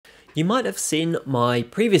You might have seen my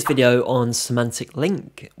previous video on Semantic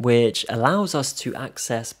Link, which allows us to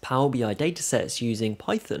access Power BI datasets using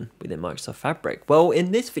Python within Microsoft Fabric. Well,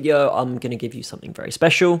 in this video, I'm going to give you something very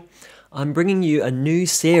special. I'm bringing you a new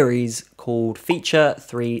series called Feature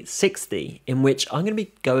 360, in which I'm going to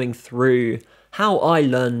be going through how I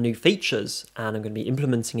learn new features, and I'm going to be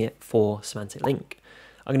implementing it for Semantic Link.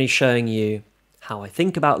 I'm going to be showing you how I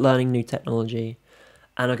think about learning new technology,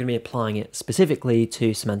 and I'm going to be applying it specifically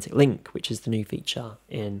to Semantic Link, which is the new feature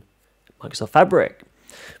in Microsoft Fabric.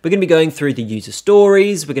 We're going to be going through the user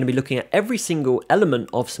stories. We're going to be looking at every single element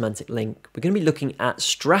of Semantic Link. We're going to be looking at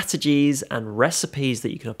strategies and recipes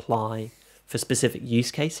that you can apply for specific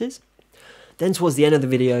use cases. Then towards the end of the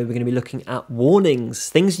video, we're going to be looking at warnings,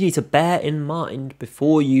 things you need to bear in mind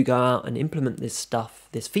before you go out and implement this stuff,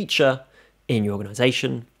 this feature in your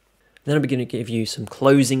organization. Then I'm going to give you some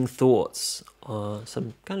closing thoughts,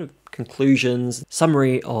 some kind of conclusions,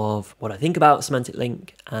 summary of what I think about Semantic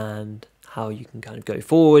Link and how you can kind of go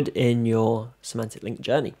forward in your Semantic Link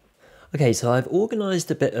journey. Okay, so I've organized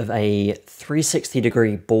a bit of a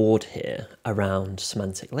 360-degree board here around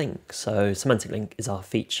Semantic Link. So Semantic Link is our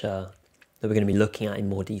feature that we're going to be looking at in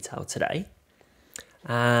more detail today.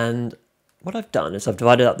 And what I've done is I've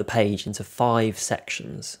divided up the page into 5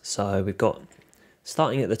 sections. So we've got,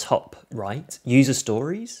 starting at the top right, user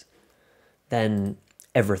stories, then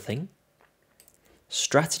everything,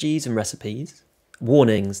 strategies and recipes,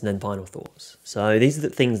 warnings, and then final thoughts. So these are the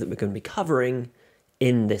things that we're going to be covering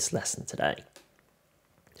in this lesson today.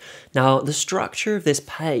 Now, the structure of this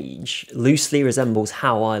page loosely resembles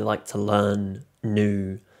how I like to learn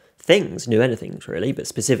new things, new anything really, but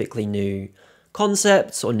specifically new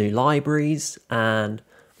concepts or new libraries. And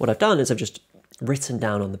what I've done is I've just written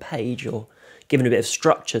down on the page, or given a bit of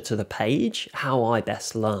structure to the page, how I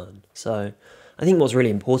best learn. So I think what's really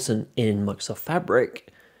important in Microsoft Fabric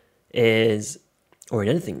is, or in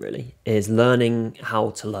anything really, is learning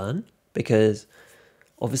how to learn, because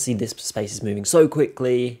obviously this space is moving so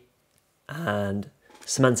quickly and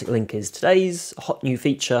Semantic Link is today's hot new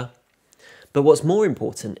feature. But what's more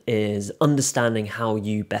important is understanding how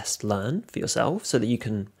you best learn for yourself so that you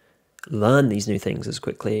can learn these new things as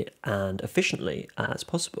quickly and efficiently as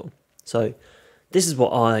possible. So this is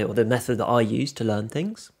what or the method that I use to learn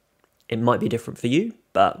things. It might be different for you,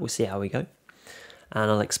 but we'll see how we go.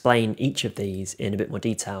 And I'll explain each of these in a bit more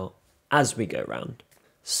detail as we go around.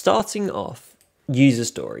 Starting off, user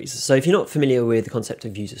stories. So if you're not familiar with the concept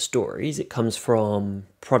of user stories, it comes from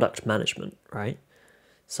product management, right?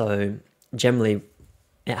 So generally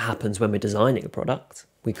it happens when we're designing a product.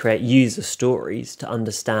 We create user stories to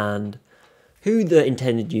understand who the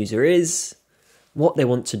intended user is, what they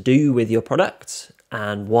want to do with your product,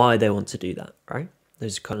 and why they want to do that, right?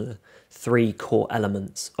 Those are kind of the 3 core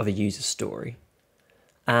elements of a user story.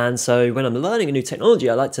 And so when I'm learning a new technology,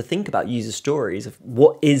 I like to think about user stories of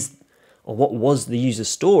what was the user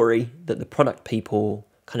story that the product people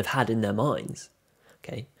kind of had in their minds,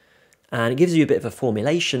 okay? And it gives you a bit of a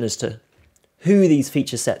formulation as to who these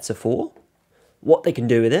feature sets are for, what they can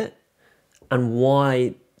do with it, and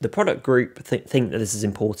why the product group think that this is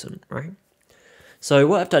important, right? So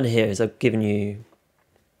what I've done here is I've given you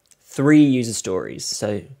 3 user stories.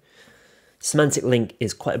 So Semantic Link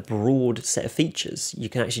is quite a broad set of features. You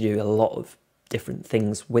can actually do a lot of different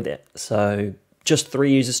things with it. So just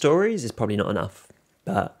 3 user stories is probably not enough.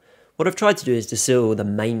 But what I've tried to do is distill the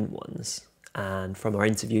main ones. And from our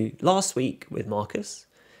interview last week with Marcus,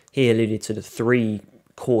 he alluded to the 3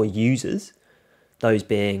 core users, those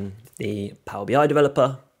being the Power BI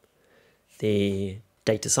developer, the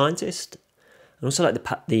data scientist, and also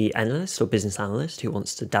like the analyst or business analyst who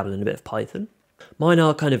wants to dabble in a bit of Python. Mine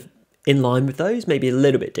are kind of in line with those, maybe a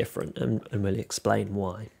little bit different, and we'll explain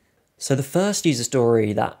why. So the first user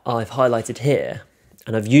story that I've highlighted here,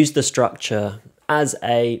 and I've used the structure as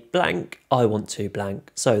a blank, I want to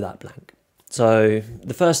blank, so that blank. So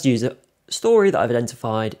the first user story that I've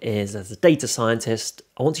identified is, as a data scientist,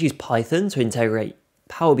 I want to use Python to integrate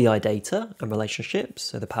Power BI data and relationships,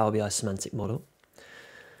 so the Power BI semantic model,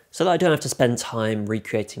 so that I don't have to spend time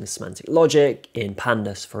recreating semantic logic in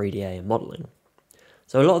Pandas for EDA and modeling.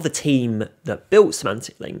 So a lot of the team that built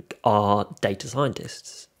Semantic Link are data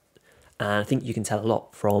scientists. And I think you can tell a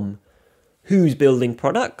lot from who's building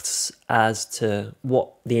products as to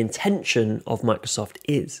what the intention of Microsoft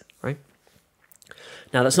is, right?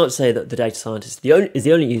 Now, that's not to say that the data scientist is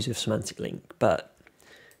the only user of Semantic Link, but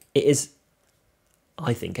it is,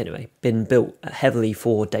 I think anyway, been built heavily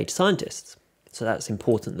for data scientists. So that's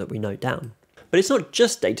important that we note down. But it's not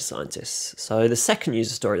just data scientists. So the second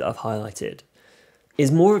user story that I've highlighted is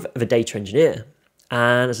more of a data engineer.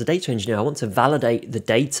 And as a data engineer, I want to validate the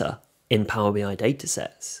data in Power BI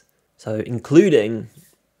datasets. So including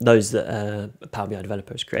those that a Power BI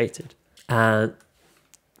developer has created. And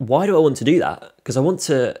why do I want to do that? Because I want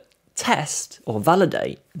to test or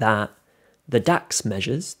validate that the DAX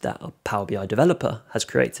measures that a Power BI developer has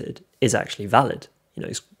created is actually valid. You know,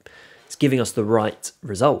 it's giving us the right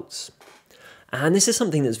results. And this is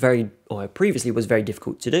something that's previously was very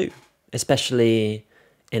difficult to do, especially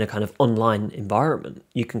in a kind of online environment.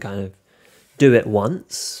 You can kind of do it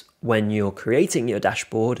once when you're creating your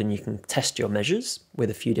dashboard and you can test your measures with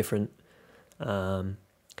a few different kind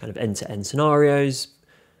of end-to-end scenarios,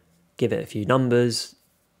 give it a few numbers,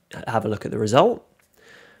 have a look at the result.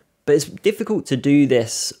 But it's difficult to do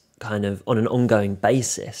this kind of on an ongoing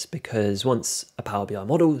basis because once a Power BI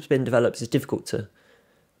model has been developed, it's difficult to,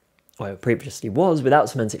 well, it previously was without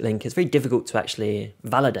Semantic Link, it's very difficult to actually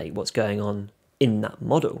validate what's going on in that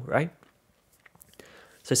model, right?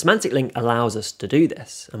 So Semantic Link allows us to do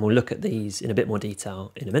this, and we'll look at these in a bit more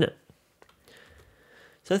detail in a minute.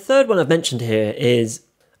 So the third one I've mentioned here is,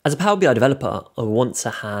 as a Power BI developer, I want to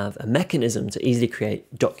have a mechanism to easily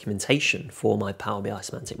create documentation for my Power BI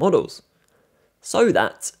semantic models so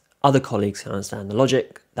that other colleagues can understand the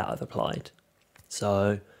logic that I've applied.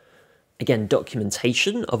 So again,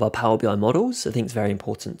 documentation of our Power BI models, I think is a very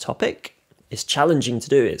important topic. It's challenging to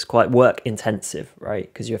do. It's quite work intensive,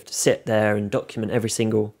 right? Because you have to sit there and document every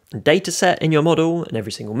single data set in your model and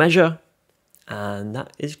every single measure. And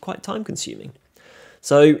that is quite time consuming.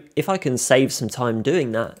 So if I can save some time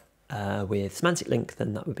doing that with Semantic Link,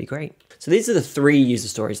 then that would be great. So these are the 3 user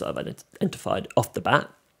stories that I've identified off the bat.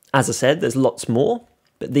 As I said, there's lots more,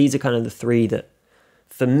 but these are kind of the 3 that,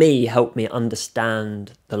 for me, help me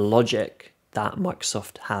understand the logic that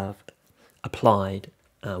Microsoft have applied,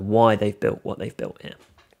 why they've built what they've built here.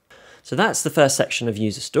 So that's the first section of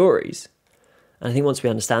user stories. And I think once we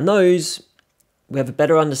understand those, we have a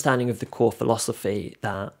better understanding of the core philosophy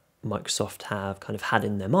that Microsoft have kind of had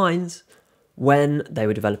in their minds when they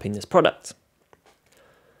were developing this product.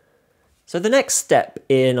 So the next step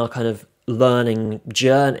in our kind of learning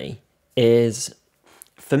journey is,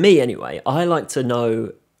 for me anyway, I like to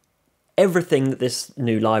know everything that this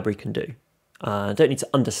new library can do. I don't need to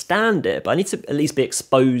understand it, but I need to at least be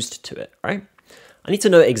exposed to it, right? I need to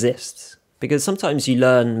know it exists, because sometimes you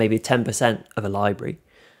learn maybe 10% of a library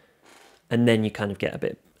and then you kind of get a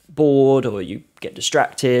bit bored, or you get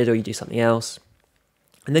distracted, or you do something else.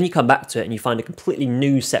 And then you come back to it and you find a completely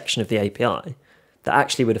new section of the API that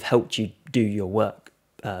actually would have helped you do your work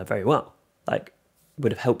very well. Like,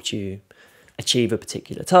 would have helped you achieve a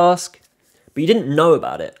particular task, but you didn't know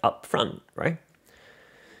about it up front, right?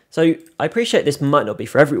 So I appreciate this might not be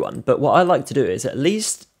for everyone, but what I like to do is at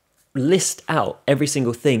least list out every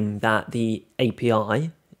single thing that the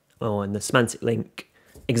API, or in the Semantic Link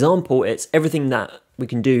example, it's everything that we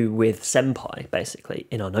can do with Sempy, basically,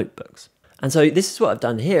 in our notebooks. And so this is what I've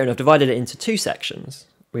done here, and I've divided it into 2 sections.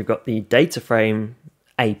 We've got the data frame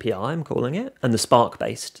API, I'm calling it, and the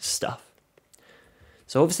Spark-based stuff.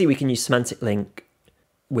 So obviously we can use Semantic Link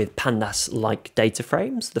with pandas-like data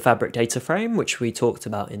frames, the Fabric data frame, which we talked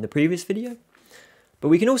about in the previous video. But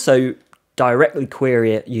we can also directly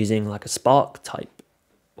query it using like a Spark type,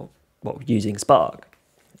 using Spark.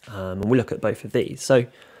 And we'll look at both of these. So,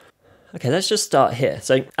 okay, let's just start here.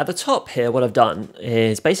 So at the top here, what I've done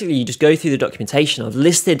is basically you just go through the documentation. I've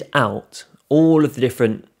listed out all of the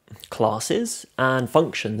different classes and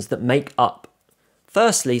functions that make up,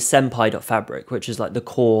 firstly, Sempy.fabric, which is like the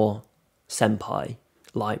core Sempy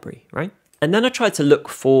library, right? And then I tried to look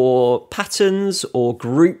for patterns or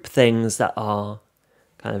group things that are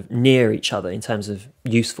kind of near each other in terms of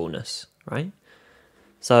usefulness, right?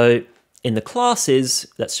 So in the classes,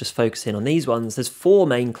 let's just focus in on these ones. There's 4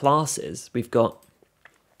 main classes. We've got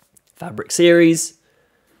Fabric Series,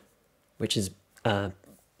 which is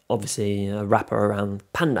obviously a wrapper around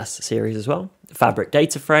Pandas series as well. Fabric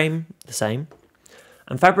Data Frame, the same.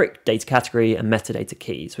 And Fabric Data Category and Metadata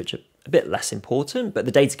Keys, which are a bit less important, but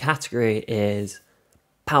the data category is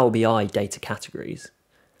Power BI data categories.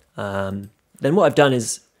 Then what I've done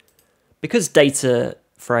is, because data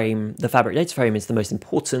frame, the Fabric Data Frame is the most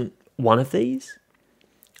important one of these,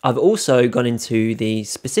 I've also gone into the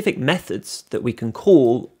specific methods that we can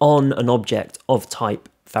call on an object of type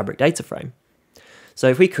Fabric Data Frame. So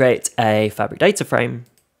if we create a Fabric Data Frame,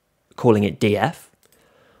 calling it df,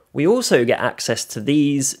 we also get access to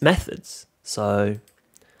these methods. So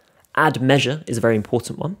add measure is a very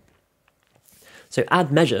important one. So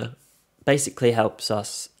add measure basically helps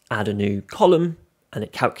us add a new column, and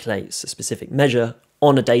it calculates a specific measure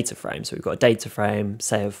on a data frame. So we've got a data frame,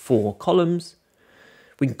 say, of 4 columns.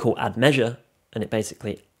 We can call add measure, and it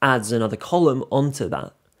basically adds another column onto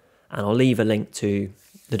that. And I'll leave a link to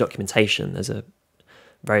the documentation. There's a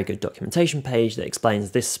very good documentation page that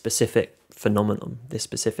explains this specific phenomenon, this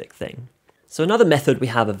specific thing. So another method we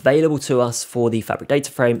have available to us for the Fabric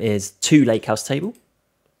data frame is toLakehouse table.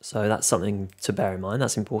 So that's something to bear in mind,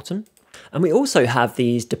 that's important. And we also have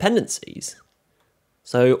these dependencies.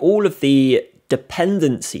 So all of the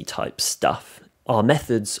dependency type stuff are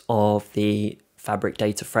methods of the Fabric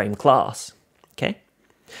data frame class, okay?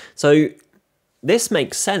 So this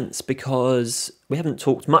makes sense because we haven't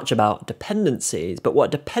talked much about dependencies, but what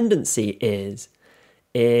dependency is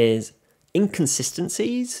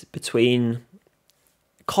inconsistencies between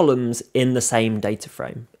columns in the same data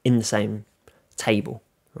frame, in the same table,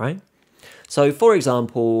 right? So for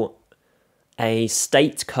example, a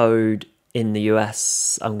state code in the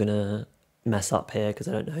US, I'm gonna mess up here because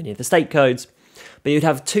I don't know any of the state codes, but you'd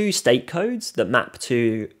have two state codes that map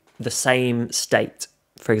to the same state,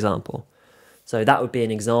 for example. So that would be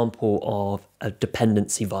an example of a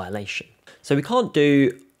dependency violation. So we can't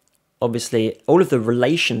do, obviously, all of the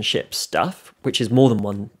relationship stuff, which is more than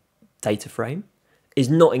one data frame, is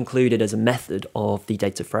not included as a method of the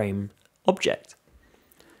data frame object.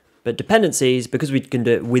 But dependencies, because we can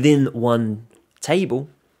do it within one table,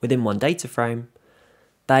 within one data frame,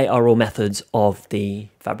 they are all methods of the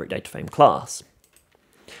Fabric data frame class.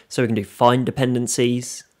 So we can do find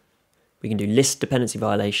dependencies, we can do list dependency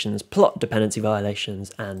violations, plot dependency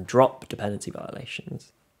violations, and drop dependency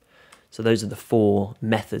violations. So those are the four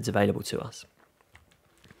methods available to us.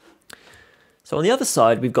 So on the other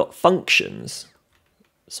side, we've got functions.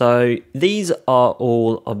 So these are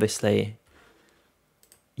all obviously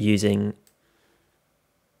using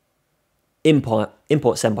import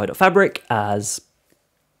Sempy.fabric as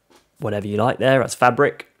whatever you like there, as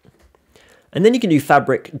fabric. And then you can do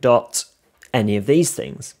fabric dot any of these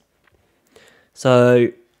things. So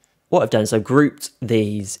what I've done is I've grouped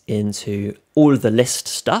these into all of the list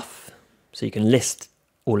stuff. So you can list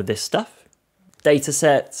all of this stuff. Data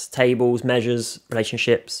sets, tables, measures,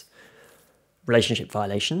 relationships, relationship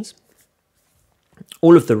violations.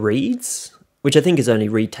 All of the reads, which I think is only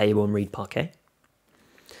read table and read parquet.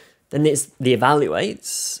 Then it's the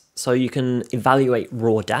evaluates. So you can evaluate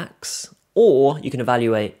raw DAX, or you can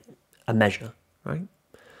evaluate a measure, right?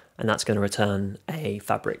 And that's going to return a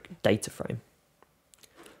Fabric data frame.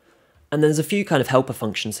 And there's a few kind of helper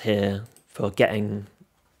functions here for getting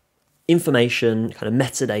information, kind of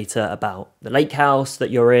metadata about the lakehouse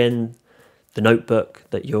that you're in, the notebook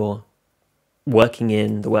that you're working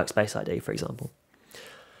in, the workspace ID, for example.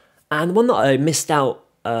 And one that I missed out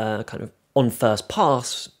kind of on first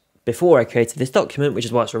pass before I created this document, which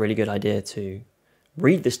is why it's a really good idea to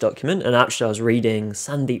read this document. And actually I was reading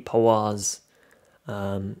Sandeep Pawar's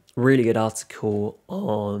really good article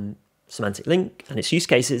on Semantic Link and its use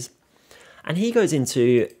cases. And he goes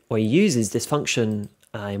into, or he uses this function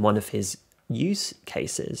in one of his use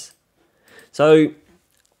cases. So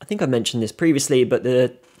I think I mentioned this previously, but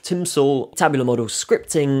the Timsol tabular model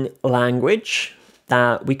scripting language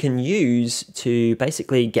that we can use to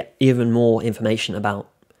basically get even more information about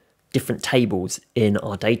different tables in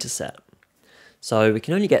our data set. So we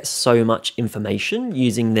can only get so much information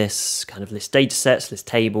using this kind of list data sets, list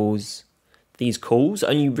tables. These calls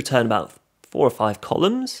only return about 4 or 5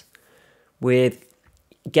 columns. With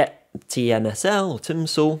get TMSL or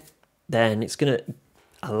Timsol, then it's going to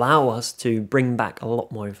allow us to bring back a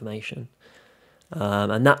lot more information.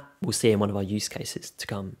 And that we'll see in one of our use cases to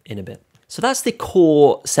come in a bit. So that's the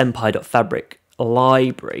core Sempy.fabric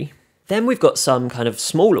library. Then we've got some kind of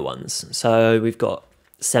smaller ones. So we've got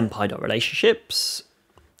Sempy.relationships.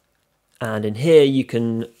 And in here you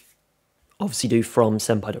can obviously do from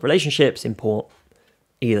Sempy.relationships, import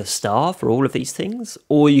either star for all of these things,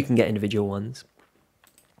 or you can get individual ones.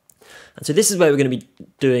 And so this is where we're going to be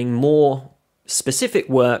doing more specific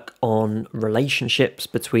work on relationships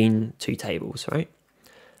between two tables, right?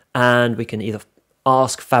 And we can either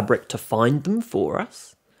ask Fabric to find them for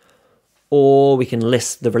us, or we can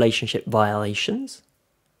list the relationship violations,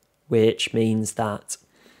 which means that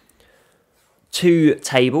two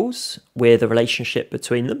tables with a relationship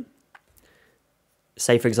between them,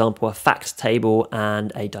 say for example a fact table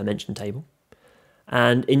and a dimension table,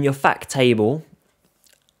 and in your fact table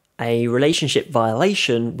a relationship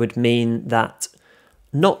violation would mean that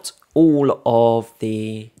not all of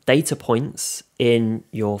the data points in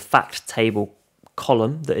your fact table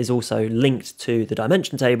column that is also linked to the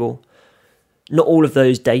dimension table, not all of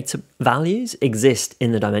those data values exist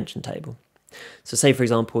in the dimension table. So say for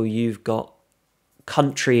example you've got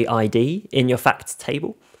country ID in your facts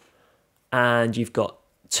table and you've got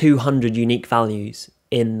 200 unique values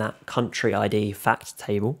in that country ID fact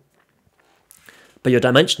table, but your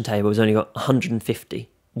dimension table has only got 150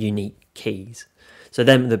 unique keys. So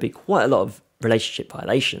then there'd be quite a lot of relationship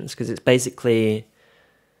violations, because it's basically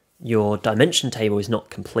your dimension table is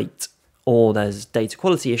not complete, or there's data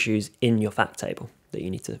quality issues in your fact table that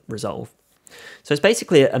you need to resolve. So it's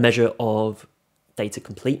basically a measure of data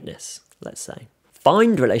completeness, let's say.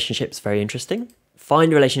 Find relationships, very interesting.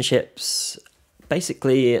 Find relationships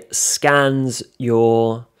basically scans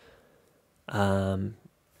your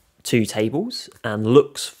two tables and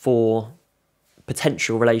looks for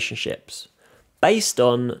potential relationships based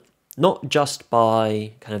on not just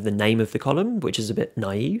by kind of the name of the column, which is a bit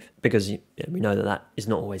naive because we know that that is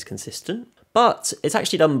not always consistent, but it's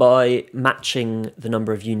actually done by matching the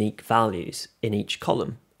number of unique values in each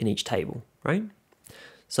column, in each table, right?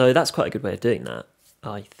 So that's quite a good way of doing that,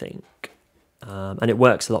 I think. And it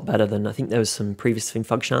works a lot better than, I think there was some previous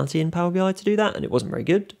functionality in Power BI to do that, and it wasn't very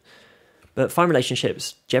good. But find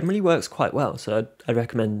relationships generally works quite well, so I'd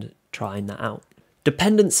recommend trying that out.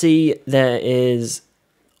 Dependency, there is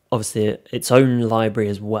obviously its own library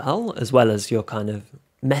as well as your kind of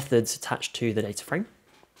methods attached to the data frame.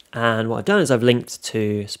 And what I've done is I've linked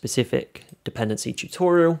to specific dependency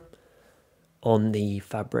tutorial on the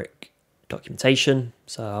Fabric documentation.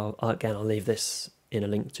 So I'll leave this in a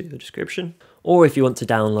link to the description. Or if you want to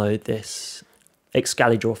download this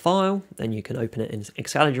Excalibur file, then you can open it in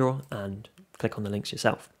Excalibur and click on the links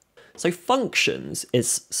yourself. So functions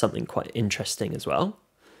is something quite interesting as well.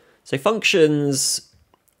 So functions,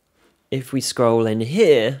 if we scroll in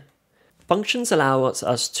here, functions allow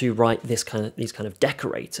us to write these kind of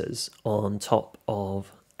decorators on top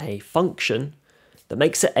of a function that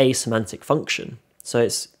makes it a semantic function. So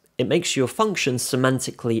it makes your function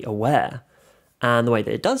semantically aware. And the way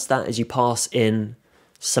that it does that is you pass in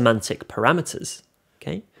semantic parameters,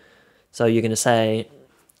 okay? So you're going to say,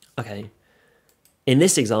 okay, in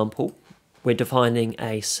this example, we're defining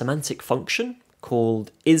a semantic function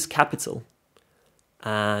called isCapital,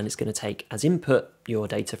 and it's going to take as input your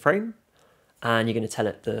data frame, and you're going to tell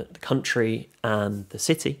it the country and the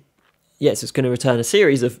city. Yes, it's going to return a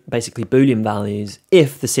series of basically Boolean values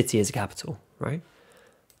if the city is a capital, right?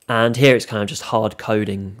 And here it's kind of just hard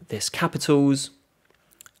coding this capitals,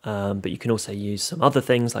 but you can also use some other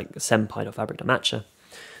things like Sempy.fabric.matcher.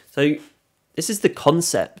 So this is the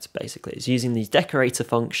concept, basically. It's using these decorator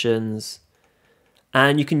functions,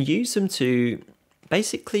 and you can use them to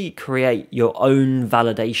basically create your own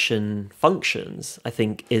validation functions, I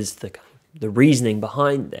think is the reasoning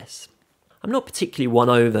behind this. I'm not particularly won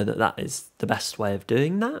over that is the best way of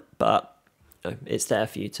doing that, but it's there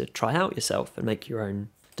for you to try out yourself and make your own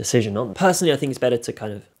decision on. Personally, I think it's better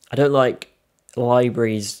to I don't like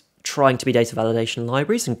libraries trying to be data validation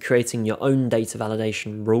libraries and creating your own data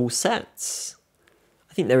validation rule sets.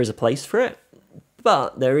 I think there is a place for it,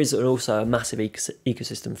 but there is also a massive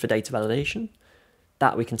ecosystem for data validation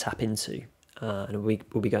that we can tap into, and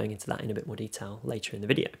we'll be going into that in a bit more detail later in the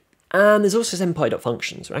video. And there's also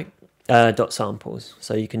Sempy.functions, right? .samples.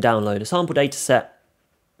 So you can download a sample data set,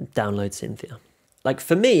 download Cynthia. Like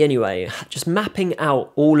for me anyway, just mapping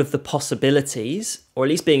out all of the possibilities, or at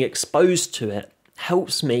least being exposed to it,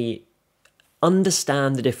 helps me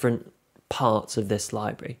understand the different parts of this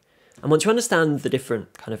library. And once you understand the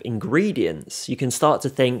different kind of ingredients, you can start to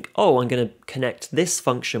think, oh, I'm going to connect this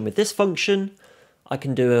function with this function. I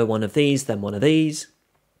can do one of these, then one of these.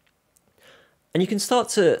 And you can start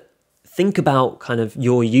to think about kind of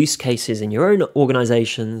your use cases in your own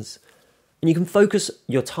organizations, and you can focus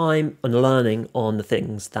your time on learning on the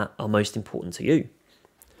things that are most important to you.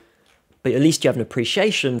 But at least you have an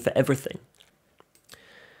appreciation for everything.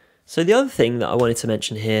 So the other thing that I wanted to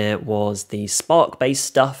mention here was the Spark-based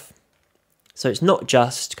stuff. So it's not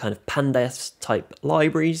just kind of Pandas type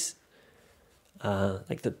libraries,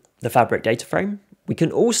 like the Fabric data frame. We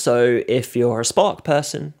can also, if you're a Spark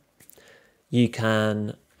person, you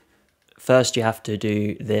can, first you have to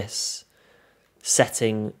do this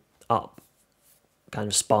setting up kind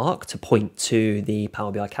of Spark to point to the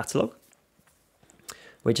Power BI catalog,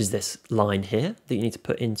 which is this line here that you need to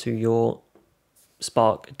put into your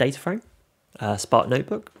Spark data frame, Spark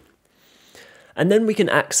notebook. And then we can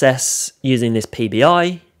access using this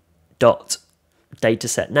PBI dot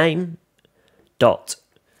dataset name dot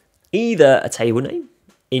either a table name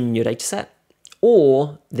in your dataset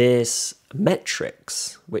or this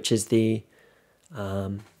metrics, which is the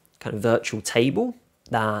kind of virtual table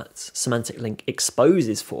that Semantic Link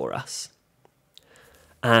exposes for us.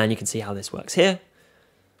 And you can see how this works here.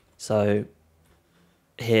 So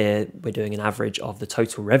here we're doing an average of the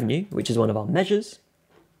total revenue, which is one of our measures.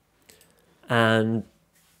 And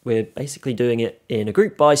we're basically doing it in a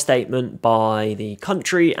group by statement by the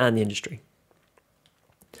country and the industry.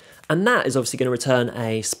 And that is obviously going to return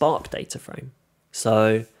a Spark data frame.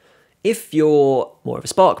 So if you're more of a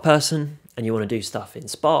Spark person and you want to do stuff in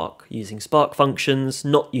Spark using Spark functions,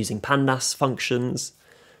 not using Pandas functions,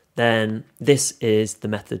 then this is the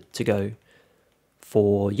method to go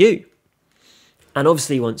for you. And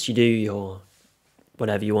obviously once you do your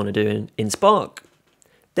whatever you want to do in Spark,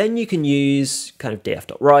 then you can use kind of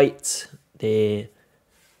df.write, the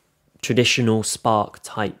traditional Spark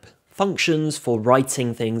type functions for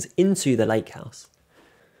writing things into the lakehouse.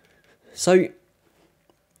 So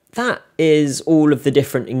that is all of the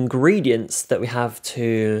different ingredients that we have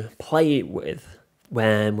to play with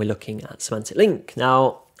when we're looking at Semantic Link.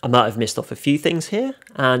 Now, I might have missed off a few things here,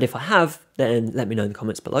 and if I have, then let me know in the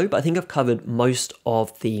comments below, but I think I've covered most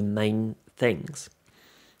of the main things.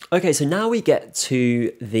 Okay, so now we get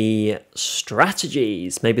to the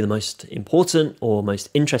strategies, maybe the most important or most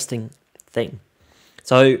interesting thing.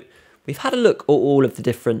 So we've had a look at all of the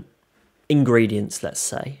different ingredients, let's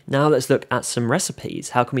say. Now let's look at some recipes.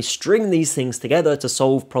 How can we string these things together to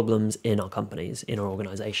solve problems in our companies, in our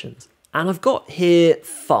organizations? And I've got here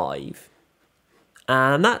 5.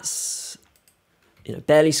 And that's,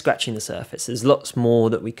 barely scratching the surface. There's lots more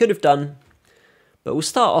that we could have done, but we'll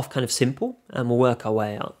start off kind of simple and we'll work our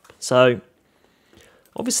way up. So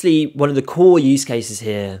obviously one of the core use cases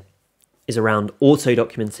here is around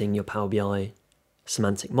auto-documenting your Power BI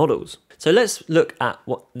semantic models. So let's look at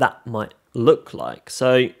what that might look like.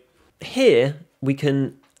 So here we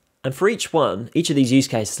can, and for each of these use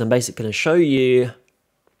cases, I'm basically going to show you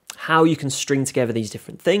how you can string together these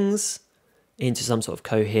different things into some sort of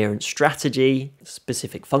coherent strategy,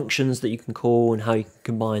 specific functions that you can call, and how you can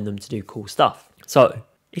combine them to do cool stuff. So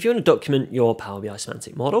if you want to document your Power BI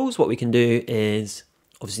semantic models, what we can do is,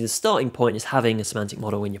 obviously the starting point is having a semantic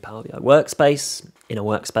model in your Power BI workspace, in a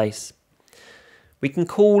workspace. We can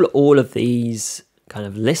call all of these kind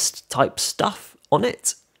of list type stuff on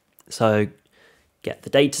it. So get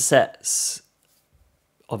the data sets.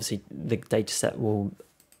 Obviously the data set will,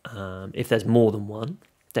 if there's more than one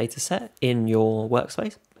data set in your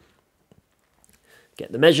workspace,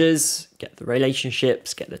 get the measures, get the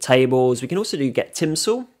relationships, get the tables. We can also do get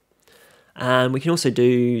timsol, and we can also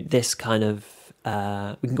do this kind of,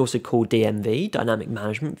 we can also call DMV, dynamic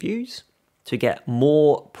management views, to get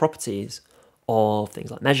more properties of things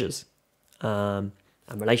like measures and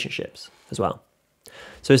relationships as well.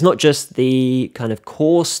 So it's not just the kind of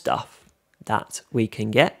core stuff that we can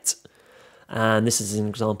get. And this is an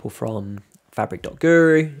example from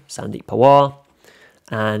Fabric.guru, Sandeep Pawar.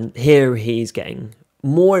 And here he's getting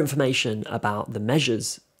more information about the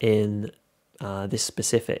measures in this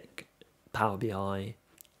specific Power BI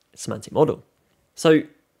semantic model. So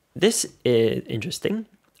this is interesting.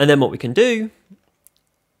 And then what we can do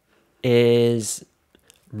is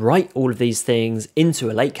write all of these things into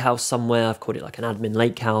a lakehouse somewhere. I've called it like an admin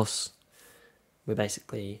lakehouse. We're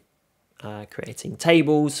basically creating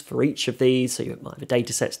tables for each of these. So you might have a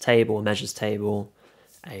data sets table, a measures table,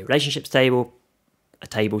 a relationships table, a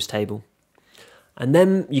tables table. And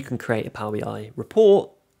then you can create a Power BI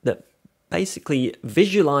report that basically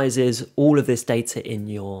visualizes all of this data in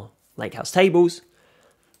your lakehouse tables,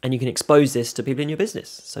 and you can expose this to people in your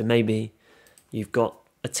business. So maybe you've got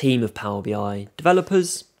a team of Power BI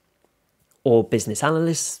developers or business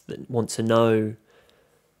analysts that want to know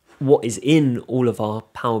what is in all of our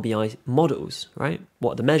Power BI models, right?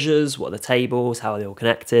 What are the measures? What are the tables? How are they all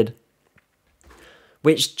connected?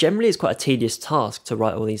 Which generally is quite a tedious task to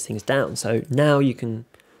write all these things down. So now you can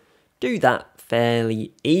do that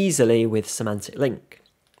fairly easily with Semantic Link.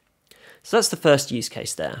 So that's the first use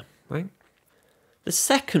case there, right? The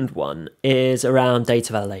second one is around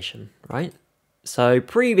data validation, right? So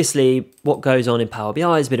previously, what goes on in Power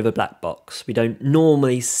BI is a bit of a black box. We don't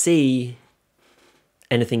normally see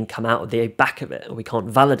anything come out of the back of it, or we can't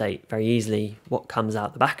validate very easily what comes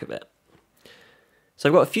out the back of it. So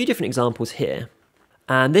I've got a few different examples here.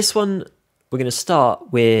 And this one, we're going to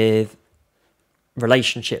start with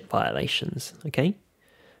relationship violations, okay?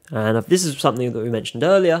 And this is something that we mentioned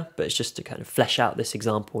earlier, but it's just to kind of flesh out this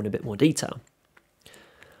example in a bit more detail.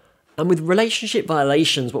 And with relationship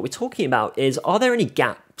violations, what we're talking about is, are there any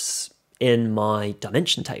gaps in my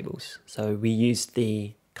dimension tables? So we used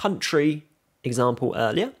the country example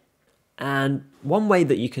earlier. And one way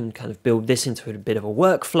that you can kind of build this into a bit of a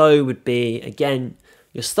workflow would be, again,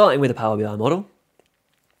 you're starting with a Power BI model.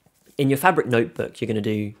 In your Fabric notebook, you're going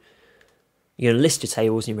to list your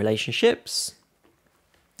tables and your relationships.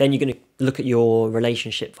 Then you're going to look at your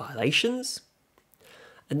relationship violations.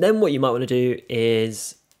 And then what you might want to do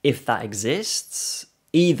is, if that exists,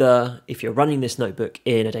 either if you're running this notebook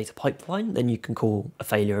in a data pipeline, then you can call a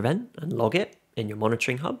failure event and log it in your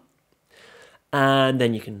monitoring hub. And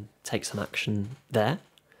then you can take some action there.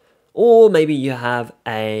 Or maybe you have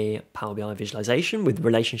a Power BI visualization with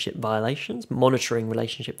relationship violations, monitoring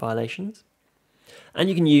relationship violations. And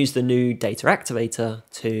you can use the new data activator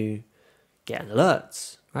to get an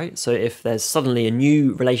alerts, right? So if there's suddenly a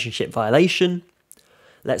new relationship violation,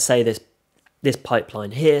 let's say this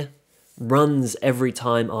pipeline here runs every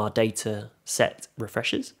time our data set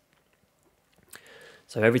refreshes.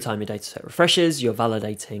 So every time your data set refreshes, you're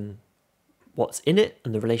validating what's in it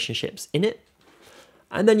and the relationships in it.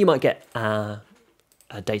 And then you might get a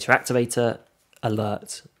data activator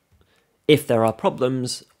alert if there are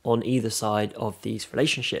problems on either side of these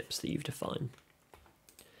relationships that you've defined.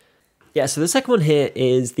 Yeah, so the second one here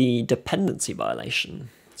is the dependency violation.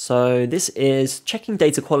 So this is checking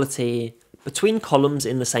data quality between columns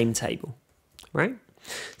in the same table, right?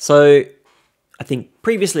 So I think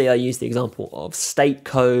previously I used the example of state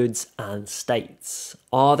codes and states.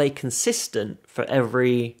 Are they consistent for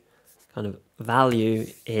every kind of value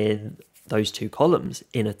in those two columns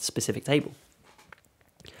in a specific table?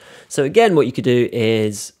 So again, what you could do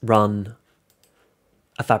is run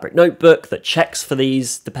a Fabric notebook that checks for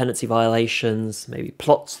these dependency violations, maybe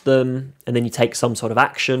plots them, and then you take some sort of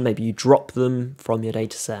action. Maybe you drop them from your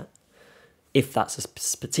data set if that's a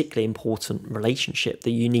particularly important relationship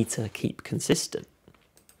that you need to keep consistent.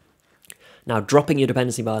 Now, dropping your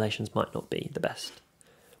dependency violations might not be the best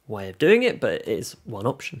way of doing it, but it is one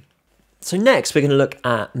option. So next, we're going to look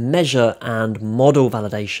at measure and model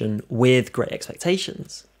validation with Great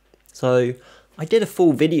Expectations. So I did a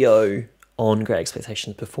full video on Great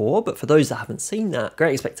Expectations before, but for those that haven't seen that,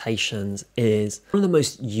 Great Expectations is one of the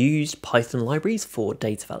most used Python libraries for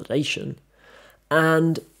data validation.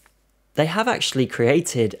 And they have actually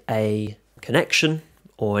created a connection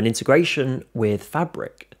or an integration with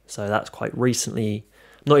Fabric. So that's quite recently,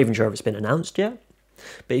 I'm not even sure if it's been announced yet,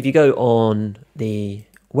 but if you go on the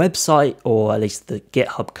website or at least the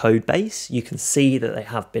GitHub code base, you can see that they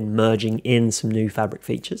have been merging in some new Fabric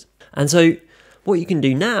features. And so what you can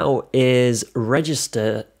do now is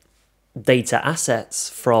register data assets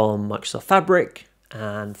from Microsoft Fabric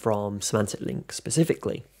and from Semantic Link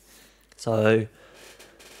specifically. So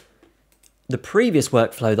the previous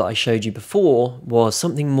workflow that I showed you before was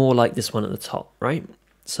something more like this one at the top, right?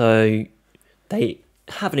 So they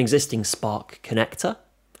have an existing Spark connector.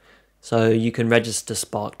 So you can register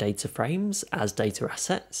Spark data frames as data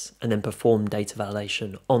assets and then perform data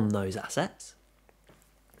validation on those assets.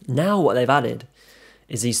 Now what they've added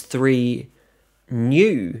is these three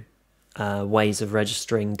new ways of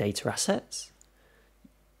registering data assets.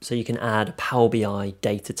 So you can add a Power BI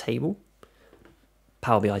data table,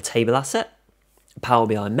 Power BI table asset, a Power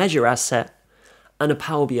BI measure asset, and a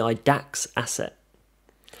Power BI DAX asset.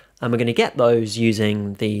 And we're going to get those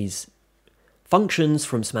using these functions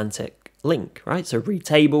from Semantic Link, right? So read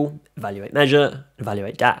table, evaluate measure,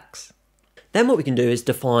 evaluate DAX. Then what we can do is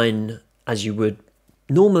define, as you would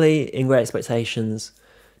normally in Great Expectations,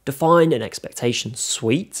 define an expectation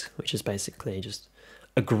suite, which is basically just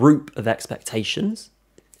a group of expectations.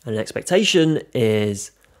 And an expectation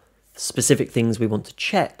is specific things we want to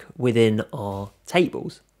check within our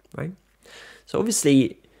tables, right? So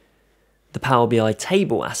obviously the Power BI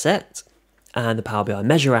table asset and the Power BI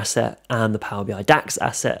measure asset and the Power BI DAX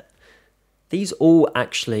asset, these all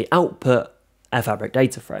actually output a Fabric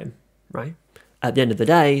data frame, right? At the end of the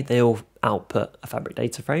day, they all output a Fabric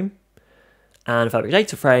data frame. And a Fabric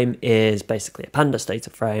data frame is basically a Pandas data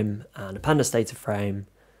frame, and a Pandas data frame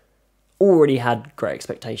already had Great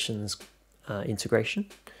Expectations integration.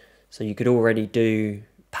 So you could already do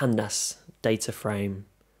Pandas data frame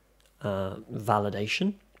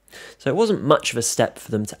validation. So it wasn't much of a step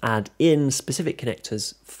for them to add in specific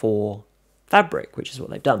connectors for Fabric, which is what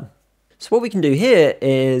they've done. So what we can do here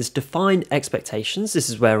is define expectations. This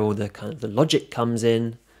is where all the kind of the logic comes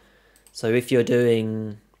in. So if you're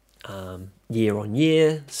doing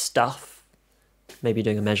year-on-year stuff, maybe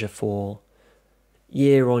doing a measure for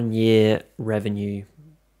year-on-year revenue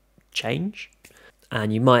change,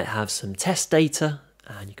 and you might have some test data,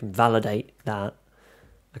 and you can validate that,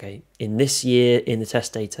 okay, in this year, in the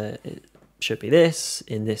test data, it should be this,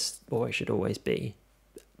 in this, or it should always be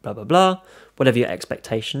blah, blah, blah, whatever your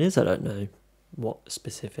expectation is. I don't know what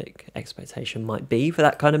specific expectation might be for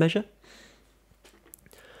that kind of measure.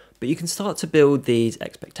 But you can start to build these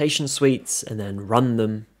expectation suites and then run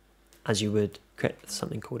them as you would create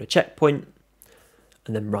something called a checkpoint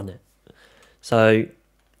and then run it. So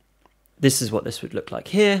this is what this would look like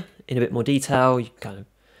here in a bit more detail. You kind of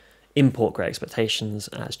import great expectations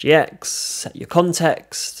as GX, set your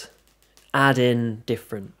context, add in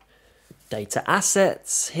different data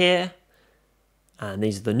assets here. And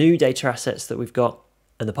these are the new data assets that we've got.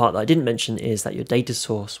 And the part that I didn't mention is that your data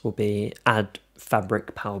source will be add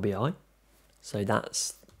Fabric Power BI. So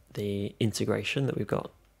that's the integration that we've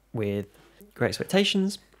got with great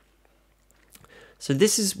expectations. So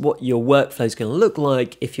this is what your workflow is going to look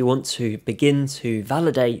like if you want to begin to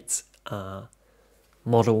validate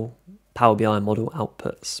model, Power BI model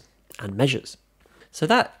outputs and measures. So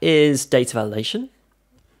that is data validation.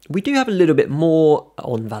 We do have a little bit more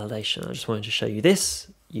on validation. I just wanted to show you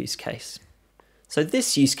this use case. So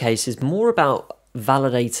this use case is more about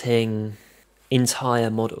validating entire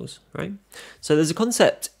models, right? So there's a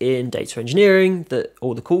concept in data engineering that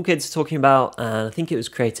all the cool kids are talking about, and I think it was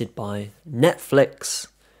created by Netflix.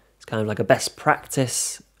 It's kind of like a best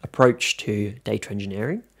practice approach to data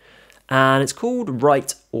engineering, and it's called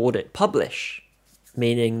write, audit, publish,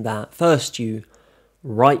 meaning that first you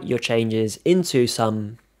write your changes into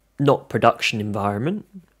some not production environment,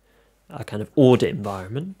 a kind of audit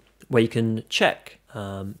environment, where you can check.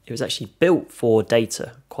 It was actually built for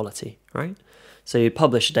data quality, right? So you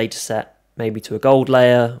publish a data set maybe to a gold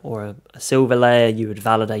layer or a silver layer, you would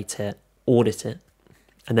validate it, audit it.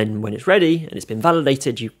 And then when it's ready and it's been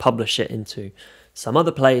validated, you publish it into some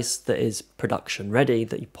other place that is production ready,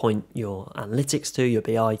 that you point your analytics to, your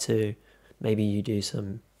BI to. Maybe you do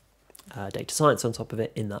some data science on top of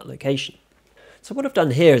it in that location. So what I've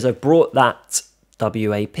done here is I've brought that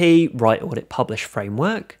WAP, write, audit, publish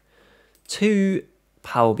framework to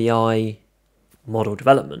Power BI model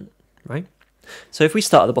development, right? So if we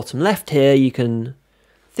start at the bottom left here, you can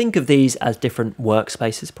think of these as different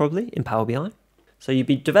workspaces probably in Power BI. So you'd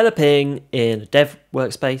be developing in a dev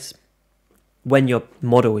workspace. When your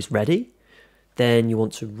model is ready, then you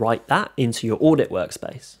want to write that into your audit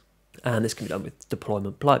workspace. And this can be done with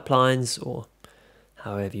deployment pipelines or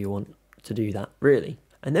however you want to do that really.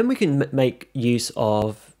 And then we can make use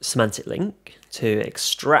of Semantic Link to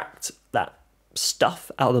extract that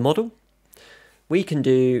stuff out of the model. We can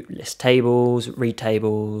do list tables, read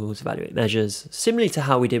tables, evaluate measures, similarly to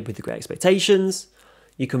how we did with the great expectations.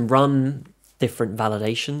 You can run different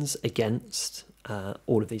validations against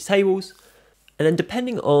all of these tables. And then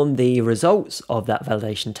depending on the results of that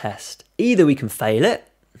validation test, either we can fail it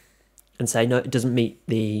and say, no, it doesn't meet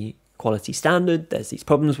the quality standard, there's these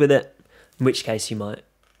problems with it, in which case you might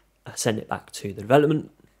send it back to the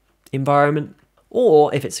development environment.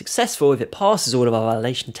 Or if it's successful, if it passes all of our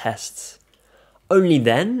validation tests, only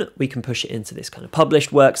then we can push it into this kind of published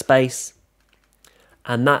workspace.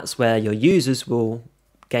 And that's where your users will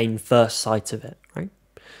gain first sight of it, right?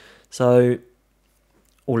 So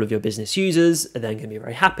all of your business users are then going to be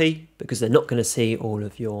very happy because they're not going to see all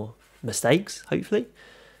of your mistakes, hopefully.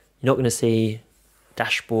 You're not going to see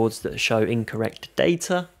dashboards that show incorrect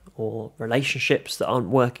data or relationships that aren't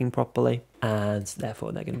working properly, and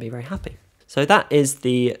therefore they're going to be very happy. So that is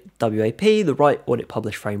the WAP, the write, audit,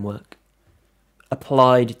 publish framework,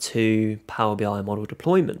 applied to Power BI model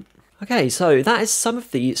deployment. Okay, so that is some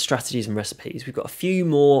of the strategies and recipes. We've got a few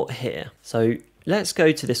more here. So let's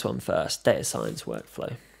go to this one first, data science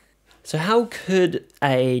workflow. So how could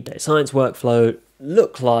a data science workflow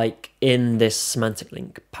look like in this Semantic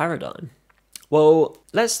Link paradigm? Well,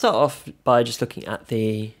 let's start off by just looking at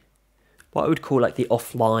what I would call like the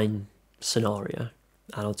offline scenario.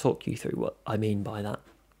 And I'll talk you through what I mean by that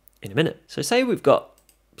in a minute. So say we've got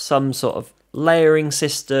some sort of layering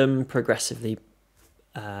system, progressively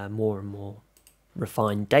more and more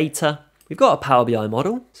refined data. We've got a Power BI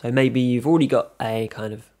model. So maybe you've already got a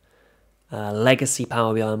kind of legacy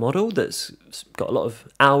Power BI model that's got a lot of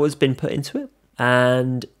hours been put into it.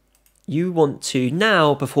 And you want to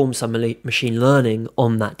now perform some machine learning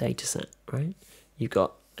on that data set, right? You've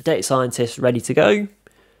got a data scientist ready to go.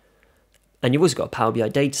 And you've also got a Power BI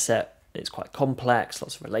data set. It's quite complex,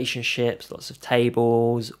 lots of relationships, lots of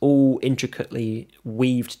tables, all intricately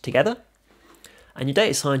weaved together. And your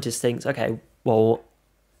data scientist thinks, okay, well,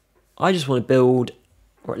 I just want to build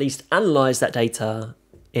or at least analyze that data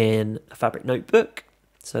in a Fabric notebook.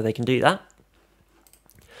 So they can do that.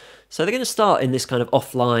 So they're going to start in this kind of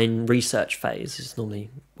offline research phase. This is normally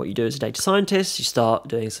what you do as a data scientist. You start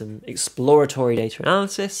doing some exploratory data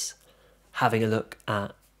analysis, having a look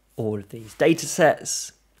at all of these data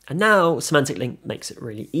sets. And now Semantic Link makes it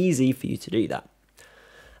really easy for you to do that.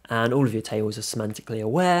 And all of your tables are semantically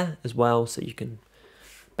aware as well. So you can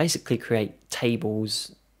basically create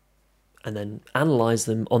tables and then analyze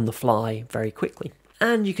them on the fly very quickly.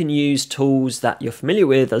 And you can use tools that you're familiar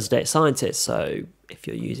with as a data scientist. So if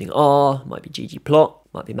you're using R, it might be ggplot.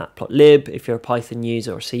 Might be matplotlib if you're a Python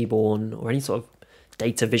user, or Seaborn, or any sort of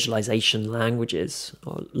data visualization languages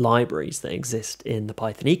or libraries that exist in the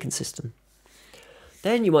Python ecosystem.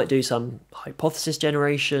 Then you might do some hypothesis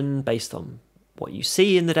generation based on what you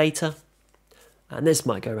see in the data. And this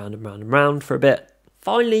might go round and round and round for a bit.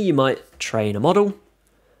 Finally, you might train a model.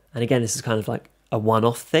 And again, this is kind of like a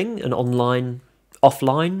one-off thing, an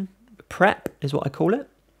offline prep is what I call it.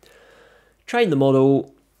 Train the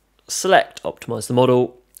model, select optimize the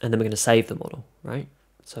model, and then we're going to save the model, right?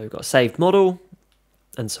 So we've got a saved model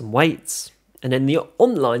and some weights. And in the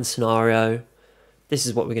online scenario, this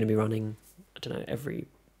is what we're going to be running, I don't know, every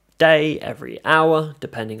day, every hour,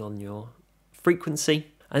 depending on your frequency.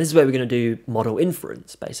 And this is where we're going to do model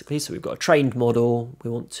inference, basically. So we've got a trained model. We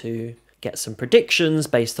want to get some predictions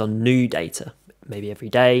based on new data. Maybe every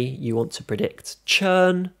day you want to predict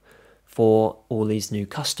churn for all these new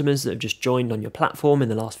customers that have just joined on your platform in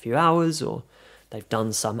the last few hours, or they've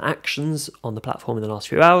done some actions on the platform in the last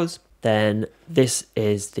few hours. Then this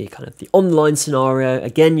is the kind of the online scenario.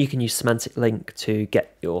 Again, you can use Semantic Link to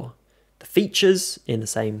get the features in the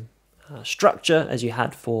same structure as you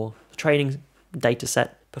had for the training data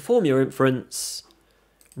set. Perform your inference,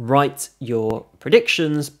 write your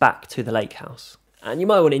predictions back to the lakehouse. And you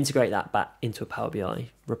might want to integrate that back into a Power BI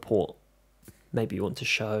report. Maybe you want to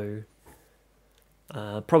show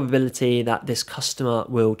probability that this customer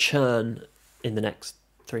will churn in the next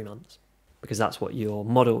 3 months, because that's what your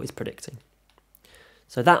model is predicting.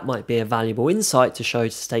 So that might be a valuable insight to show to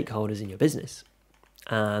stakeholders in your business.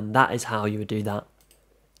 And that is how you would do that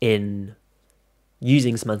in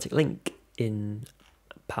using Semantic Link in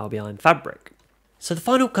Power BI and Fabric. So the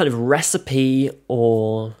final kind of recipe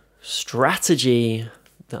or strategy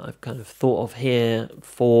that I've kind of thought of here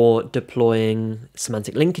for deploying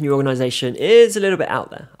Semantic Link in your organization is a little bit out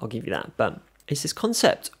there, I'll give you that, but it's this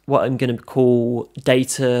concept, what I'm going to call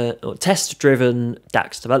data or test-driven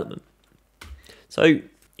DAX development. So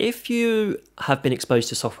if you have been exposed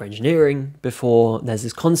to software engineering before, there's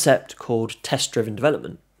this concept called test-driven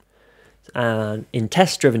development. And in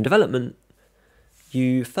test-driven development,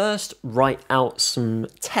 you first write out some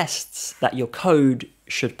tests that your code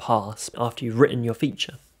should pass after you've written your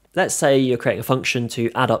feature. Let's say you're creating a function to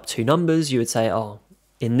add up two numbers. You would say, oh,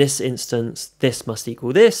 in this instance, this must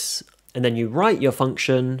equal this. And then you write your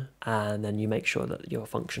function, and then you make sure that your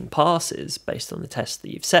function passes based on the test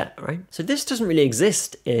that you've set, right? So this doesn't really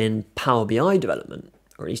exist in Power BI development,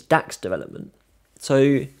 or at least DAX development.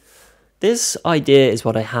 So this idea is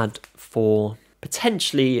what I had for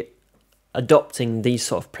potentially adopting these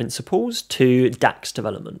sort of principles to DAX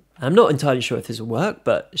development. I'm not entirely sure if this will work,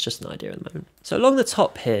 but it's just an idea at the moment. So along the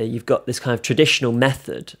top here, you've got this kind of traditional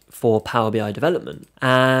method for Power BI development.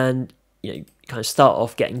 And you kind of start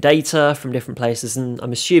off getting data from different places. And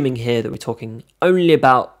I'm assuming here that we're talking only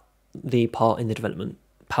about the part in the development,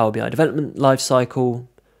 Power BI development lifecycle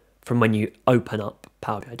from when you open up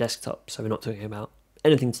Power BI desktop. So we're not talking about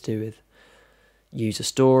anything to do with user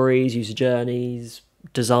stories, user journeys,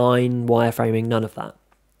 design, wireframing, none of that.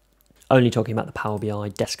 Only talking about the Power BI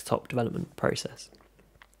desktop development process.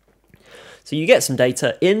 So you get some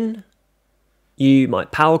data in, you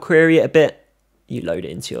might Power Query it a bit, you load it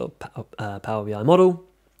into your Power BI model,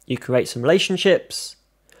 you create some relationships,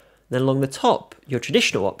 then along the top, your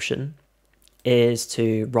traditional option is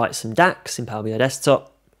to write some DAX in Power BI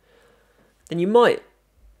desktop. Then you might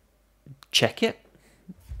check it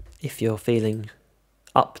if you're feeling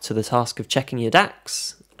up to the task of checking your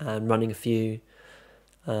DAX and running a few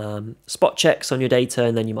spot checks on your data,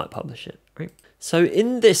 and then you might publish it, right? So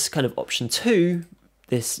in this kind of option 2,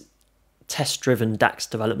 this test-driven DAX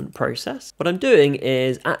development process, what I'm doing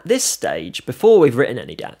is at this stage, before we've written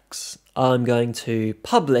any DAX, I'm going to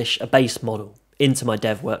publish a base model into my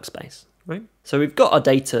dev workspace, right? So we've got our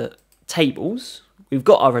data tables, we've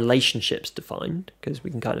got our relationships defined, because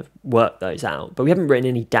we can kind of work those out, but we haven't written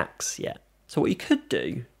any DAX yet. So what you could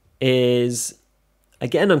do is,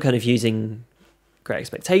 again, I'm kind of using Great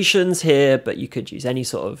Expectations here, but you could use any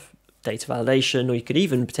sort of data validation, or you could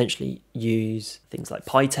even potentially use things like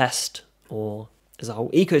PyTest, or there's a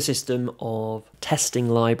whole ecosystem of testing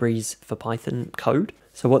libraries for Python code.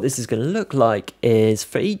 So what this is going to look like is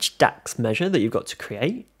for each DAX measure that you've got to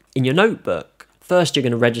create in your notebook, first you're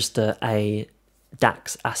going to register a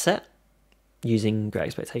DAX asset using Great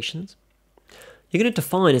Expectations. You're going to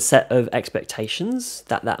define a set of expectations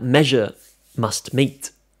that that measure must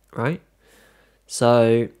meet, right?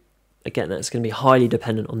 So again, that's going to be highly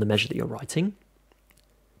dependent on the measure that you're writing.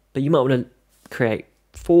 But you might want to create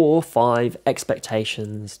 4 or 5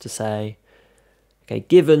 expectations to say, okay,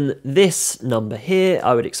 given this number here,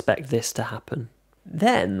 I would expect this to happen.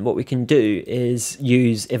 Then what we can do is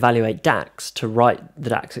use evaluate DAX to write the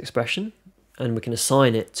DAX expression, and we can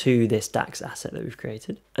assign it to this DAX asset that we've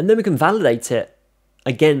created. And then we can validate it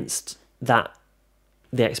against the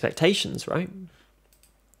expectations, right?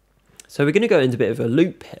 So we're going to go into a bit of a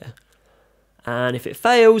loop here. And if it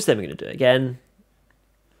fails, then we're going to do it again.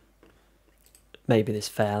 Maybe this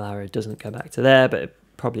fail arrow doesn't go back to there, but it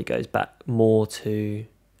probably goes back more to,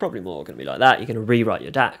 probably more going to be like that. You're going to rewrite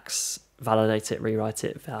your DAX, validate it, rewrite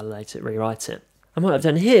it, validate it, rewrite it. And what I've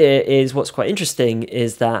done here is, what's quite interesting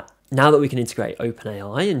is that now that we can integrate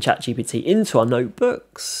OpenAI and ChatGPT into our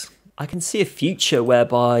notebooks, I can see a future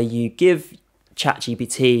whereby you give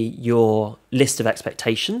ChatGPT your list of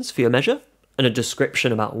expectations for your measure and a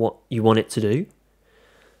description about what you want it to do.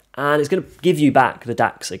 And it's going to give you back the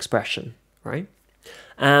DAX expression, right?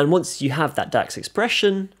 And once you have that DAX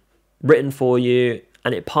expression written for you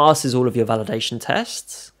and it passes all of your validation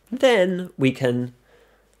tests, then we can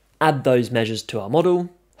add those measures to our model,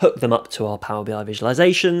 hook them up to our Power BI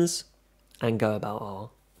visualizations, and go about our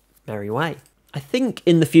merry way. I think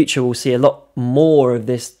in the future we'll see a lot more of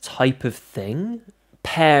this type of thing,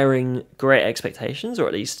 pairing great expectations, or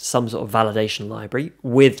at least some sort of validation library,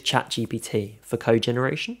 with ChatGPT for code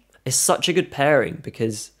generation. It's such a good pairing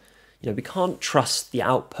because, you know, we can't trust the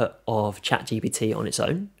output of ChatGPT on its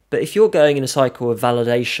own. But if you're going in a cycle of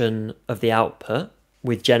validation of the output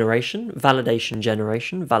with generation, validation,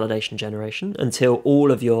 generation, until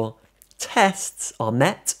all of your tests are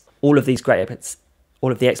met, all of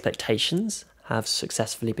the expectations have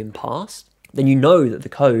successfully been passed, then you know that the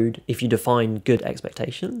code, if you define good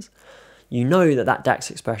expectations, you know that that DAX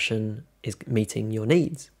expression is meeting your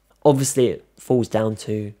needs. Obviously, it falls down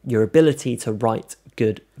to your ability to write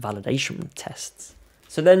good validation tests.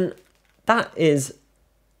 So then that is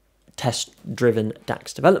test-driven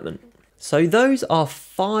DAX development. So those are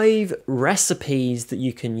 5 recipes that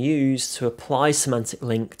you can use to apply Semantic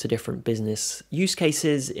Link to different business use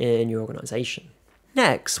cases in your organization.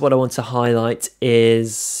 Next, what I want to highlight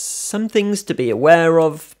is some things to be aware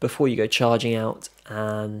of before you go charging out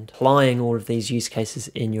and applying all of these use cases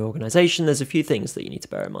in your organization. There's a few things that you need to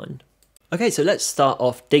bear in mind. Okay, so let's start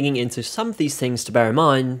off digging into some of these things to bear in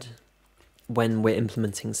mind when we're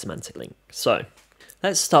implementing Semantic Link. So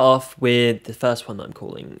let's start off with the first one that I'm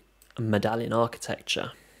calling medallion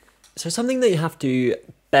architecture. So something that you have to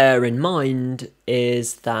bear in mind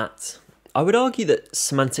is that I would argue that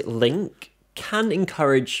Semantic Link can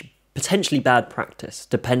encourage potentially bad practice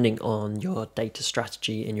depending on your data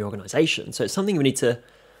strategy in your organization. So it's something we need to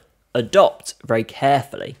adopt very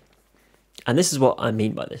carefully. And this is what I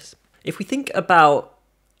mean by this. If we think about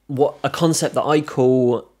what a concept that I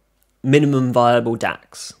call minimum viable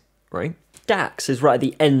DAX, right? DAX is right at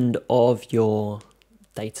the end of your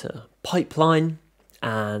data pipeline,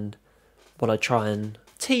 and what I try and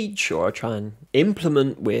teach or I try and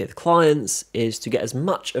implement with clients is to get as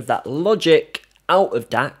much of that logic out of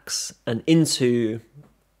DAX and into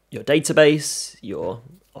your database, your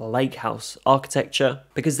lakehouse architecture,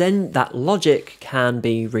 because then that logic can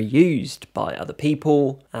be reused by other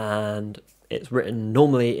people, and it's written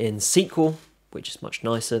normally in SQL, which is much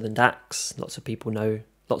nicer than DAX. Lots more people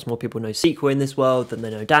know SQL in this world than they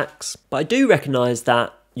know DAX. But I do recognize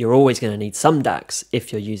that you're always going to need some DAX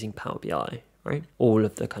if you're using Power BI, right? All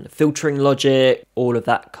of the kind of filtering logic, all of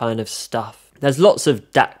that kind of stuff. There's lots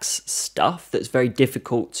of DAX stuff that's very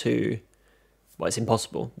difficult to, well, it's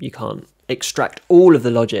impossible. You can't extract all of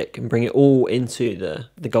the logic and bring it all into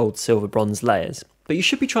the gold, silver, bronze layers. But you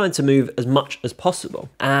should be trying to move as much as possible.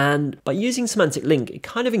 And by using Semantic Link, it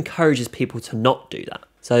kind of encourages people to not do that.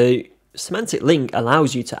 So Semantic Link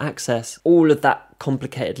allows you to access all of that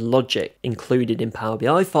complicated logic included in Power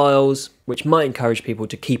BI files, which might encourage people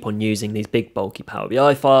to keep on using these big bulky Power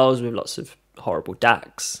BI files with lots of horrible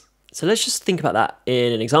DAX. So let's just think about that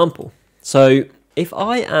in an example. So if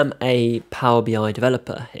I am a Power BI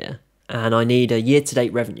developer here and I need a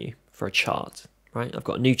year-to-date revenue for a chart, right? I've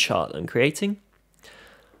got a new chart that I'm creating.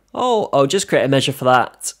 Oh, I'll just create a measure for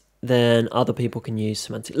that. Then other people can use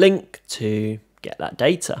Semantic Link to get that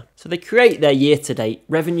data. So they create their year-to-date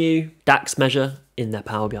revenue DAX measure in their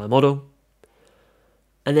Power BI model.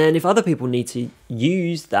 And then if other people need to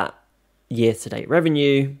use that year-to-date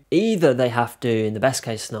revenue, either they have to, in the best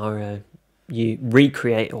case scenario, you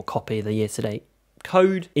recreate or copy the year-to-date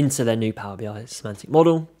code into their new Power BI semantic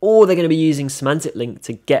model, or they're going to be using Semantic Link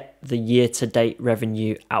to get the year-to-date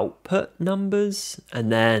revenue output numbers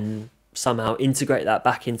and then somehow integrate that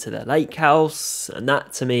back into their lakehouse. And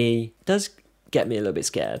that to me does get me a little bit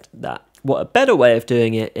scared that what a better way of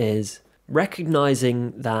doing it is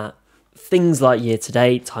recognizing that things like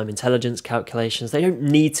year-to-date, time intelligence calculations, they don't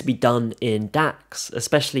need to be done in DAX,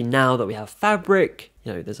 especially now that we have Fabric.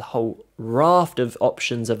 You know, there's a whole raft of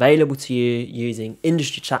options available to you using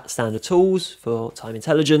industry standard tools for time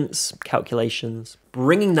intelligence calculations.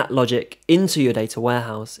 Bringing that logic into your data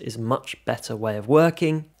warehouse is a much better way of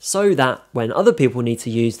working, so that when other people need to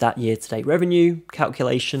use that year-to-date revenue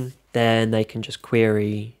calculation, then they can just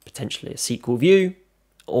query potentially a SQL view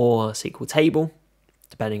or a SQL table,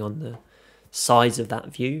 depending on the size of that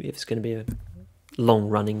view. If it's going to be a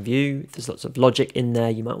long-running view, if there's lots of logic in there,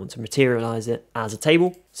 you might want to materialize it as a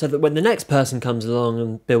table, so that when the next person comes along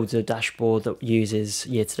and builds a dashboard that uses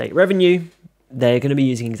year-to-date revenue, they're going to be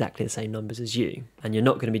using exactly the same numbers as you, and you're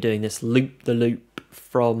not going to be doing this loop-the-loop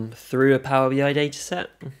from through a Power BI dataset.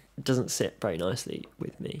 It doesn't sit very nicely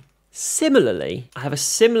with me. Similarly, I have a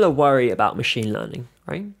similar worry about machine learning,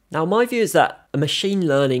 right? Now, my view is that a machine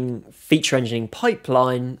learning feature engineering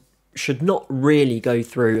pipeline should not really go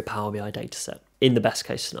through a Power BI dataset in the best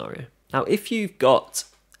case scenario. Now, if you've got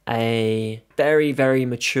a very, very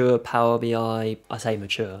mature Power BI, I say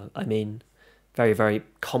mature, I mean very, very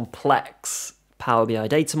complex Power BI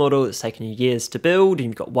data model that's taken you years to build, and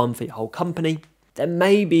you've got one for your whole company, then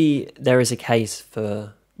maybe there is a case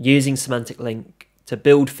for using Semantic Link to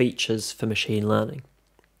build features for machine learning.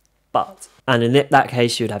 And in that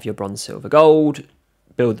case, you'd have your bronze, silver, gold,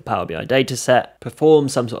 build the Power BI dataset, perform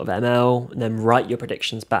some sort of ML, and then write your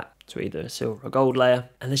predictions back to either a silver or gold layer.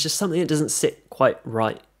 And there's just something that doesn't sit quite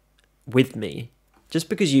right with me. Just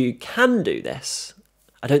because you can do this,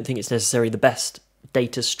 I don't think it's necessarily the best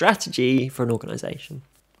data strategy for an organization.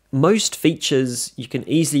 Most features you can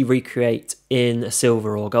easily recreate in a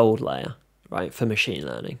silver or gold layer, right, for machine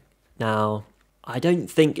learning. Now, I don't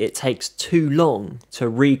think it takes too long to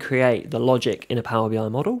recreate the logic in a Power BI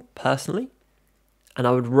model, personally. And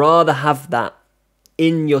I would rather have that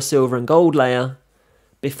in your silver and gold layer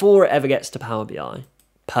before it ever gets to Power BI,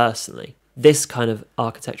 personally. This kind of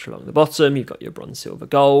architecture along the bottom, you've got your bronze, silver,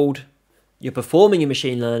 gold. You're performing your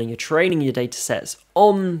machine learning, you're training your data sets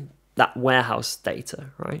on that warehouse data,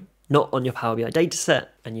 right? Not on your Power BI data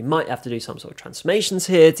set. And you might have to do some sort of transformations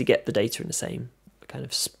here to get the data in the same kind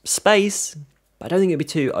of space. But I don't think it'd be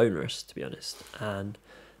too onerous, to be honest. And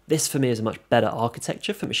this for me is a much better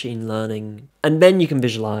architecture for machine learning. And then you can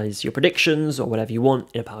visualize your predictions or whatever you want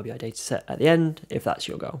in a Power BI dataset at the end, if that's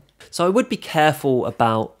your goal. So I would be careful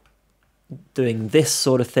about doing this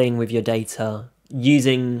sort of thing with your data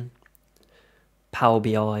using Power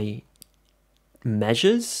BI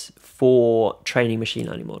measures for training machine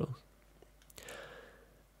learning models.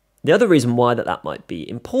 The other reason why that might be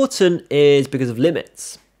important is because of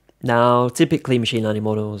limits. Now, typically machine learning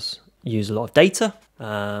models use a lot of data,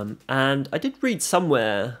 and I did read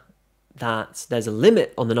somewhere that there's a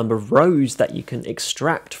limit on the number of rows that you can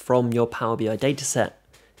extract from your Power BI dataset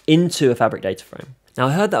into a Fabric data frame. Now,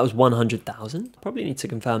 I heard that was 100,000. Probably need to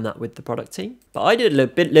confirm that with the product team. But I did a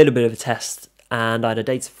little bit of a test, and I had a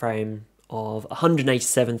data frame of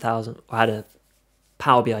 187,000. I had a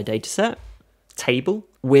Power BI dataset table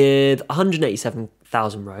with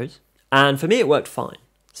 187,000 rows, and for me it worked fine.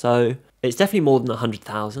 So it's definitely more than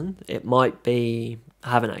 100,000. It might be,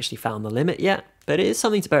 I haven't actually found the limit yet, but it is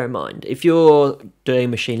something to bear in mind. If you're doing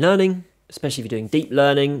machine learning, especially if you're doing deep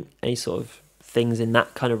learning, any sort of things in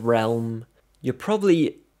that kind of realm, you're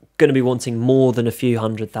probably going to be wanting more than a few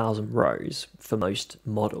 100,000 rows for most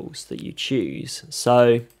models that you choose.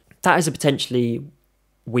 So that is a potentially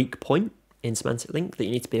weak point in Semantic Link that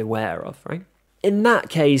you need to be aware of, right? In that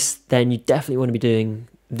case, then you definitely want to be doing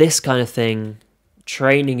this kind of thing,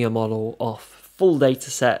 training your model off full data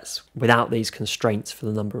sets without these constraints for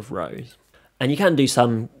the number of rows. And you can do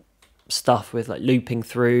some stuff with like looping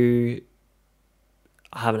through.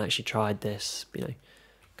 I haven't actually tried this, you know,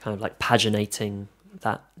 kind of like paginating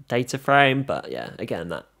that data frame, but yeah, again,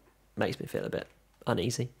 that makes me feel a bit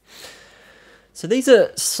uneasy. So these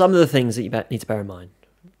are some of the things that you need to bear in mind.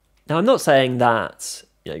 Now, I'm not saying that,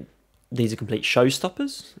 you know, these are complete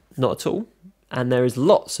showstoppers, not at all. And there is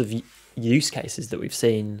lots of use cases that we've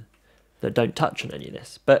seen that don't touch on any of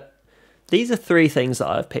this. But these are three things that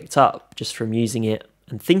I've picked up just from using it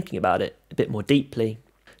and thinking about it a bit more deeply.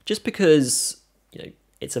 Just because, you know,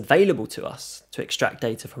 it's available to us to extract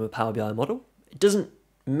data from a Power BI model, it doesn't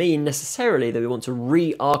mean necessarily that we want to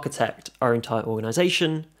re-architect our entire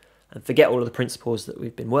organization and forget all of the principles that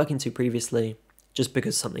we've been working to previously just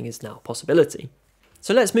because something is now a possibility.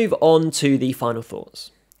 So let's move on to the final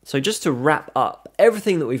thoughts. So just to wrap up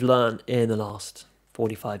everything that we've learned in the last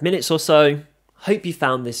 45 minutes or so, hope you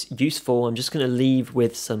found this useful. I'm just going to leave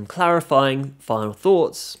with some clarifying final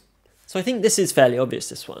thoughts. So I think this is fairly obvious,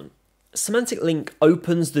 this one. Semantic Link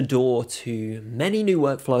opens the door to many new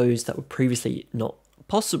workflows that were previously not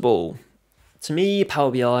possible. To me,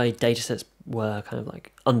 Power BI datasets were kind of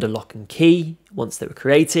like under lock and key. Once they were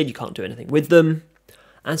created, you can't do anything with them.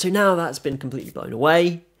 And so now that's been completely blown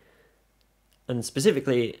away, and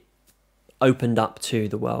specifically opened up to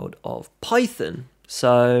the world of Python.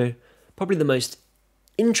 So probably the most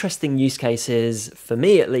interesting use cases, for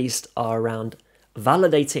me at least, are around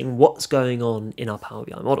validating what's going on in our Power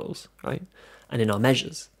BI models, right? And in our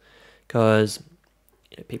measures. Because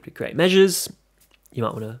people who create measures, you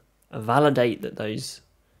might want to validate that those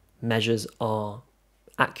measures are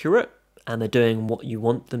accurate and they're doing what you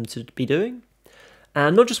want them to be doing.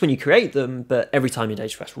 And not just when you create them, but every time your data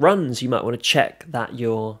express runs, you might want to check that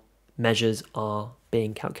your measures are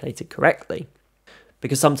being calculated correctly.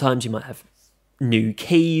 Because sometimes you might have new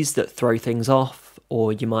keys that throw things off,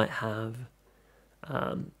 or you might have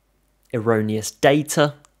erroneous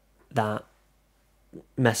data that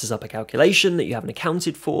messes up a calculation that you haven't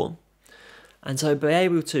accounted for. And so being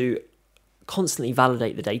able to constantly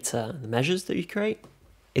validate the data and the measures that you create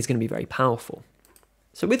is going to be very powerful.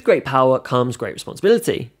 So with great power comes great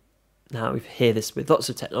responsibility. Now we hear this with lots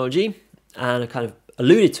of technology, and I kind of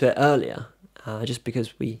alluded to it earlier. Just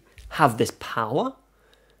because we have this power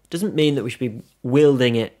doesn't mean that we should be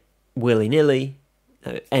wielding it willy-nilly,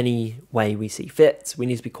 any way we see fit. We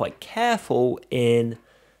need to be quite careful in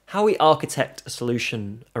how we architect a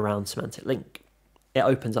solution around Semantic Link. It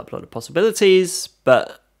opens up a lot of possibilities,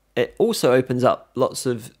 but it also opens up lots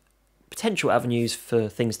of potential avenues for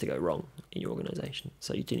things to go wrong in your organization.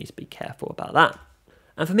 So you do need to be careful about that.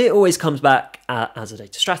 And for me, it always comes back, as a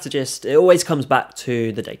data strategist, it always comes back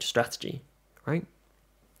to the data strategy, right?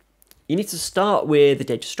 You need to start with the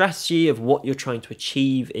data strategy of what you're trying to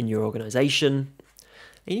achieve in your organization.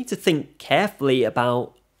 You need to think carefully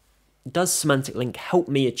about, does Semantic Link help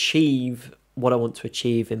me achieve what I want to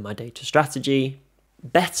achieve in my data strategy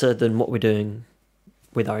better than what we're doing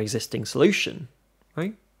with our existing solution,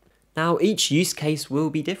 right? Now, each use case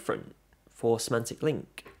will be different for Semantic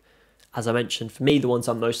Link. As I mentioned, for me, the ones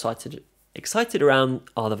I'm most excited around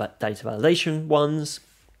are the data validation ones.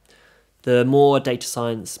 The more data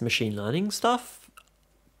science, machine learning stuff,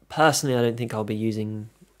 personally, I don't think I'll be using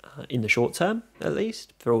in the short term, at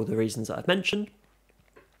least, for all the reasons that I've mentioned.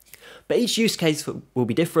 But each use case will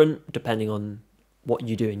be different depending on what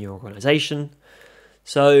you do in your organization.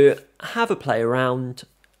 So have a play around,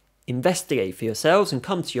 investigate for yourselves, and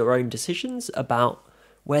come to your own decisions about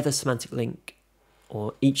whether Semantic Link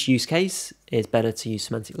or each use case is better to use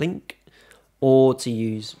Semantic Link or to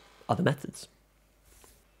use other methods.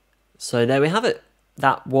 So there we have it.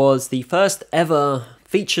 That was the first ever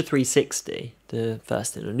Feature 360, the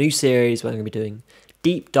first in a new series where I'm going to be doing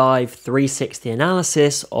deep dive 360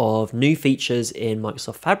 analysis of new features in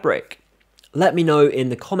Microsoft Fabric. Let me know in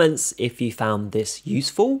the comments if you found this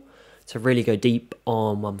useful to really go deep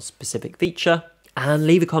on one specific feature, and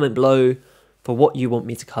leave a comment below for what you want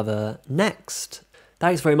me to cover next.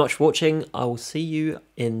 Thanks very much for watching. I will see you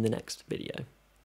in the next video.